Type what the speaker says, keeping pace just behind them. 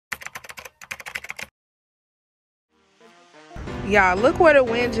Y'all, look where the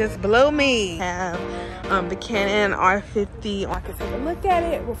wind just blew me. I have the Canon R50. I can take a look at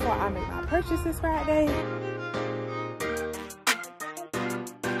it before I make my purchase this Friday.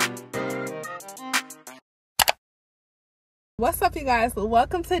 What's up, you guys?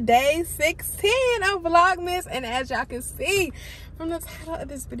 Welcome to day 16 of Vlogmas, and as y'all can see from the title of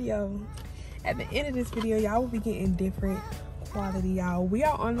this video, at the end of this video, y'all will be getting different quality, y'all. We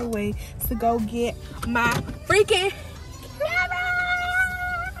are on the way to go get my freaking camera.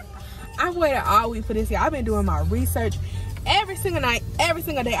 I've waited all week for this, y'all. I've been doing my research every single night, every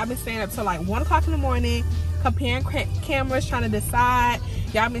single day. I've been staying up till like 1 o'clock in the morning, comparing cameras, trying to decide.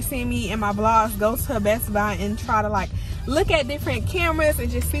 Y'all been seeing me in my vlogs go to Best Buy and try to like look at different cameras and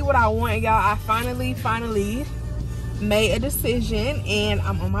just see what I want, y'all. I finally made a decision and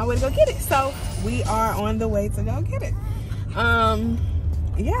I'm on my way to go get it. So we are on the way to go get it.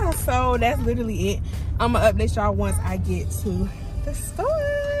 Yeah, so that's literally it. I'm gonna update y'all once I get to the store.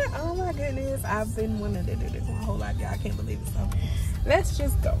 Oh my goodness, I've been wanting to do this my whole life, y'all. I can't believe it. So let's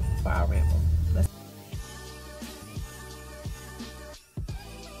just go for our ramble.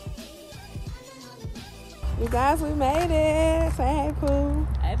 You guys, we made it. Say hey, Pooh.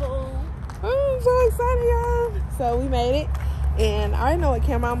 Hey, Pooh. I'm so excited, y'all. So we made it, and I already know what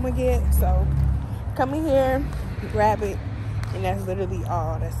camera I'm gonna get. So come in here, grab it, and that's literally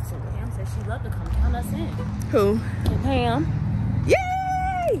all that's to it. Pam said she loved to come count us in. Who? Pam.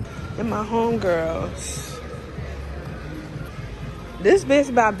 Yay! And my homegirls. This bitch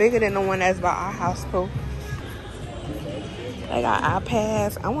about bigger than the one that's by our house, Pooh. They got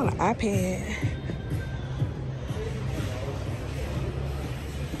iPads. I want an iPad.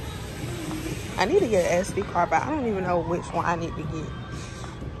 I need to get an SD card, but I don't even know which one I need to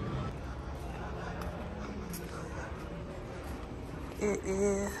get. It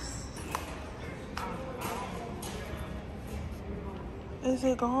is. Is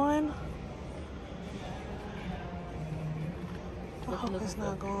it going? I hope it's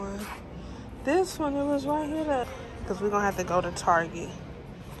not going. This one, it was right here. Because we're going to have to go to Target.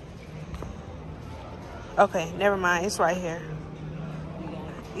 Okay, never mind. It's right here.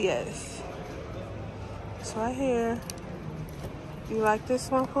 Yes. It's right here. You like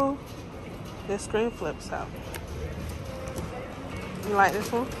this one, Pooh? The screen flips out. You like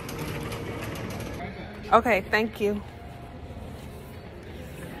this one? Okay, thank you.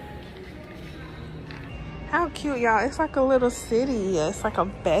 How cute, y'all. It's like a little city. It's like a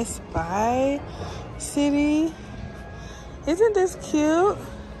Best Buy city. Isn't this cute?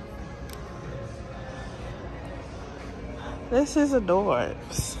 This is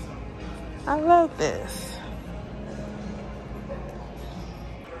adorbs. I love this.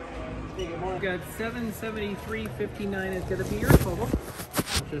 We've got $773.59 is going to be your total.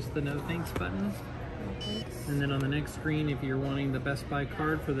 Just the no thanks button. And then on the next screen, if you're wanting the Best Buy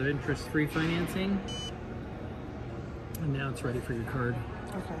card for the interest-free financing. And now it's ready for your card.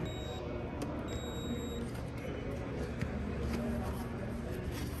 Okay.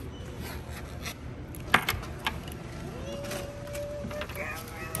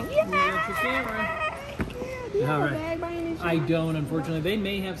 All right. I don't, unfortunately. They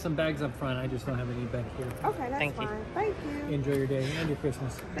may have some bags up front. I just don't have any back here. Okay, that's fine. Thank you. Enjoy your day and your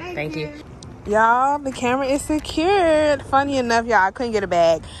Christmas. Thank you. Y'all, the camera is secured. Funny enough, y'all, I couldn't get a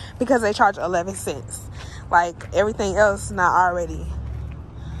bag because they charge 11 cents. Like, everything else not already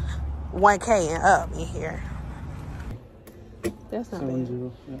 $1K and up in here. That's not bad.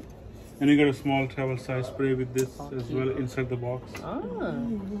 70, yeah. And you got a small travel size spray with this as well inside the box. Oh.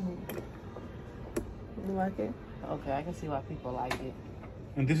 You like it? Okay, I can see why people like it.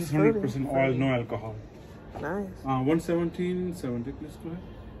 And this is 100% oil, no alcohol. Nice. 117.70, please go ahead.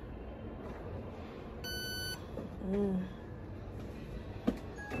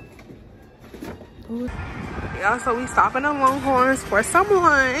 Y'all, so we stopping at Longhorns for some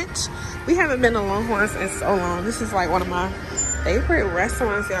lunch. We haven't been to Longhorns in so long. This is like one of my favorite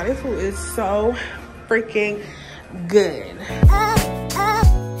restaurants, y'all. This food is so freaking good.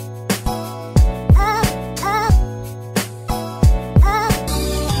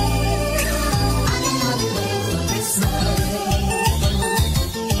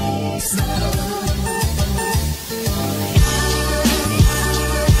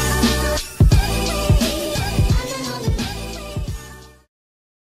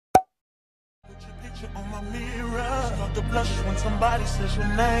 When somebody says your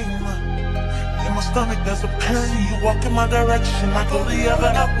name, in my stomach there's a pain. You walk in my direction, I go the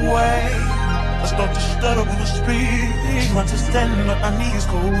other way. I start to stutter when I speak, understanding that my knees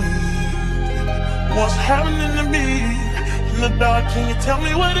go weak. What's happening to me in the dark? Can you tell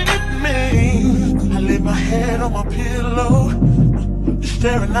me what it means? I lay my head on my pillow.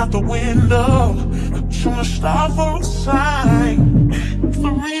 staring out the window, trying to stop for a sign. It's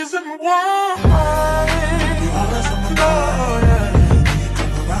the reason why you're always on my mind. You come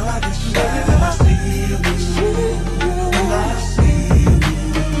around like this, baby, when I see you, when I see you,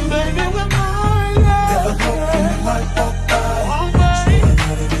 baby, when I never know when you might walk by, so I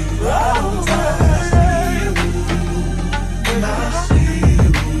gotta be right on time. When I see you, when I see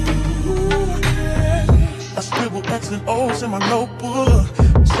you, I scribble X and O's in my notebook,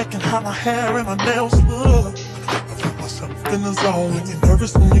 checking how my hair and my nails look. In the zone, when you're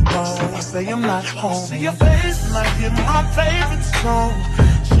nervous when you're gone, I say I'm not home. See your face and I hear my favorite song.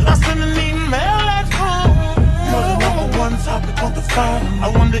 Should I send an email at home? You're the number one topic on the phone. I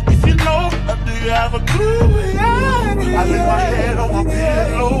wonder if you know, or do you have a clue? Yeah. I lay my head on my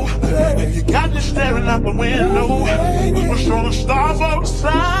pillow, and you got me staring out the window. We're showing the stars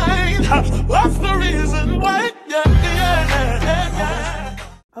outside. What's the reason why? Yeah.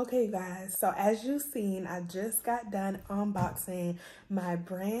 Okay guys, so as you've seen, I just got done unboxing my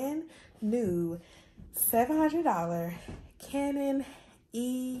brand new $700 Canon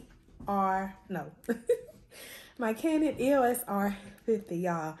my Canon EOS R50,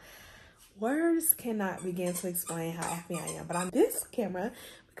 y'all. Words cannot begin to explain how happy I am, but on this camera,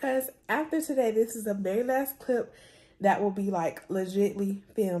 because after today, this is the very last clip that will be like legitly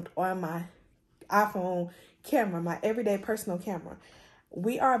filmed on my iPhone camera, my everyday personal camera.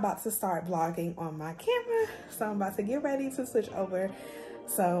 We are about to start vlogging on my camera, so I'm about to get ready to switch over.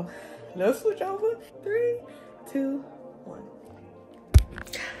 So let's switch over. 3, 2, 1.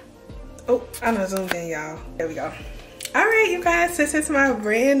 Oh, I'm gonna zoom in, y'all. There we go. All right, you guys, this is my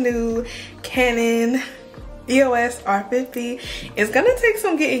brand new Canon EOS R50. It's gonna take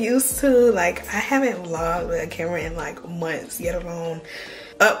some getting used to. Like, I haven't vlogged with a camera in like months, yet alone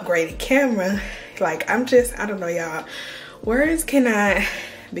upgraded camera. Like, I don't know, y'all. Words cannot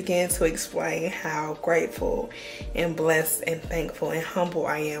begin to explain how grateful and blessed and thankful and humble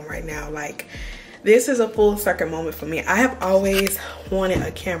I am right now. Like, this is a full circle moment for me. I have always wanted a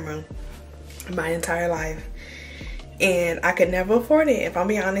camera my entire life, and I could never afford it. If I'm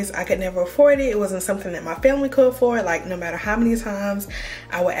being honest, I could never afford it. It wasn't something that my family could afford. Like, no matter how many times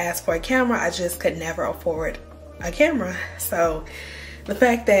I would ask for a camera, I just could never afford a camera. So the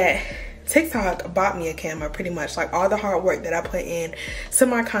fact that TikTok bought me a camera, pretty much, like all the hard work that I put in to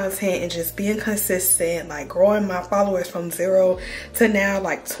my content and just being consistent, like growing my followers from 0 to now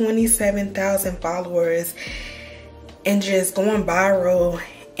like 27,000 followers, and just going viral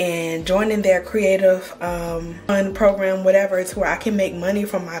and joining their creative fund program, whatever, to where I can make money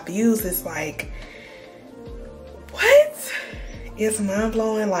from my views. It's like, what? It's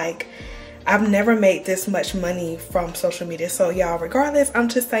mind-blowing. Like, I've never made this much money from social media. So y'all, regardless, I'm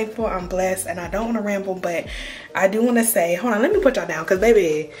just thankful, I'm blessed, and I don't want to ramble, but I do want to say, hold on, let me put y'all down, because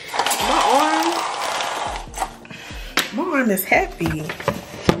baby, my arm is heavy.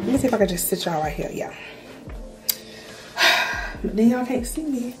 Let me see if I can just sit y'all right here. Yeah. But then y'all can't see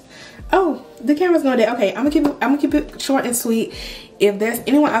me. Oh, the camera's going dead. Okay, I'm gonna keep it short and sweet. If there's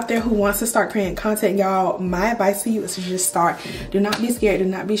anyone out there who wants to start creating content, y'all, my advice to you is to just start. Do not be scared, do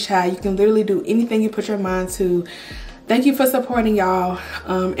not be shy. You can literally do anything you put your mind to. Thank you for supporting, y'all,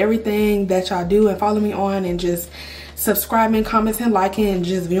 everything that y'all do, and follow me on, and just subscribing, commenting, liking, and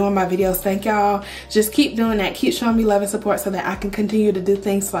just viewing my videos. Thank y'all. Just keep doing that. Keep showing me love and support so that I can continue to do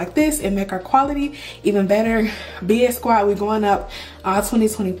things like this and make our quality even better. BS Squad, we're going up.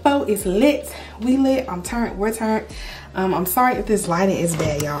 2024 is lit. We lit. I'm turned. We're turned. I'm sorry if this lighting is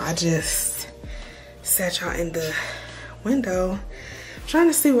bad, y'all. I just sat y'all in the window. I'm trying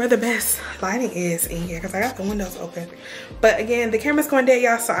to see where the best lighting is in here, because I got the windows open. But again, the camera's going dead,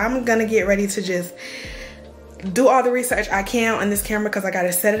 y'all, so I'm gonna get ready to just do all the research I can on this camera, because I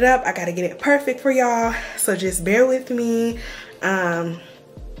gotta set it up. I gotta get it perfect for y'all, so just bear with me.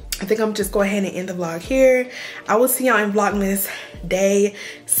 I think I'm just go ahead and end the vlog here. I will see y'all in Vlogmas day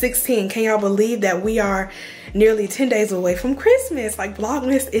 16. Can y'all believe that we are nearly 10 days away from Christmas? Like,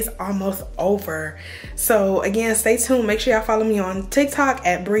 Vlogmas is almost over. So again, stay tuned. Make sure y'all follow me on TikTok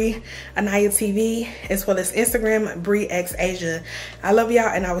at Bree Anaya TV, as well as Instagram Bree X Asia. I love y'all,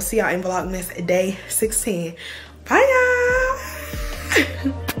 and I will see y'all in Vlogmas day 16. Bye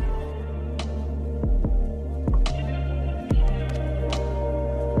y'all.